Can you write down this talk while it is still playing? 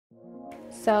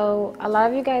So a lot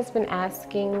of you guys have been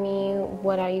asking me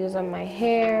what I use on my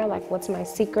hair, like what's my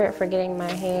secret for getting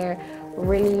my hair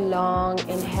really long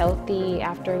and healthy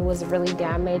after it was really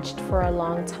damaged for a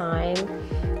long time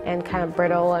and kind of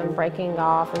brittle and breaking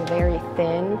off and very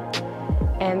thin.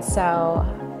 And so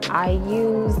I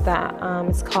use that,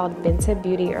 it's called Binta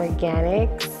Beauty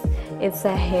Organics. It's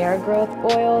a hair growth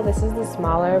oil. This is the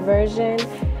smaller version.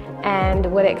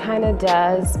 And what it kind of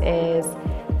does is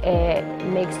it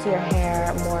makes your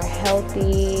hair more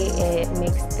healthy, it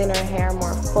makes thinner hair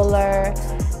more fuller.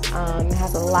 It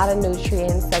has a lot of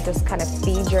nutrients that just kind of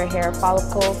feed your hair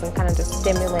follicles and kind of just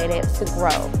stimulate it to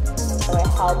grow. So it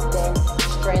helps in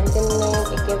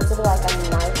strengthening, it gives it like a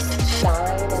nice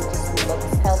shine and just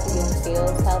looks healthy and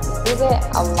feels healthy. I use it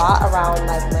a lot around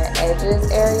like my edges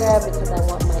area because I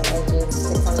want my edges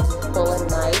to kind of be full and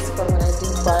nice for when I do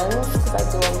buns, because I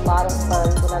do a lot of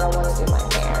buns when I don't want to do my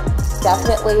hair.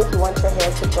 Definitely, if you want your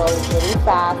hair to grow really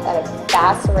fast at a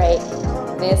fast rate,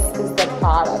 this is the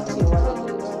product you want to use.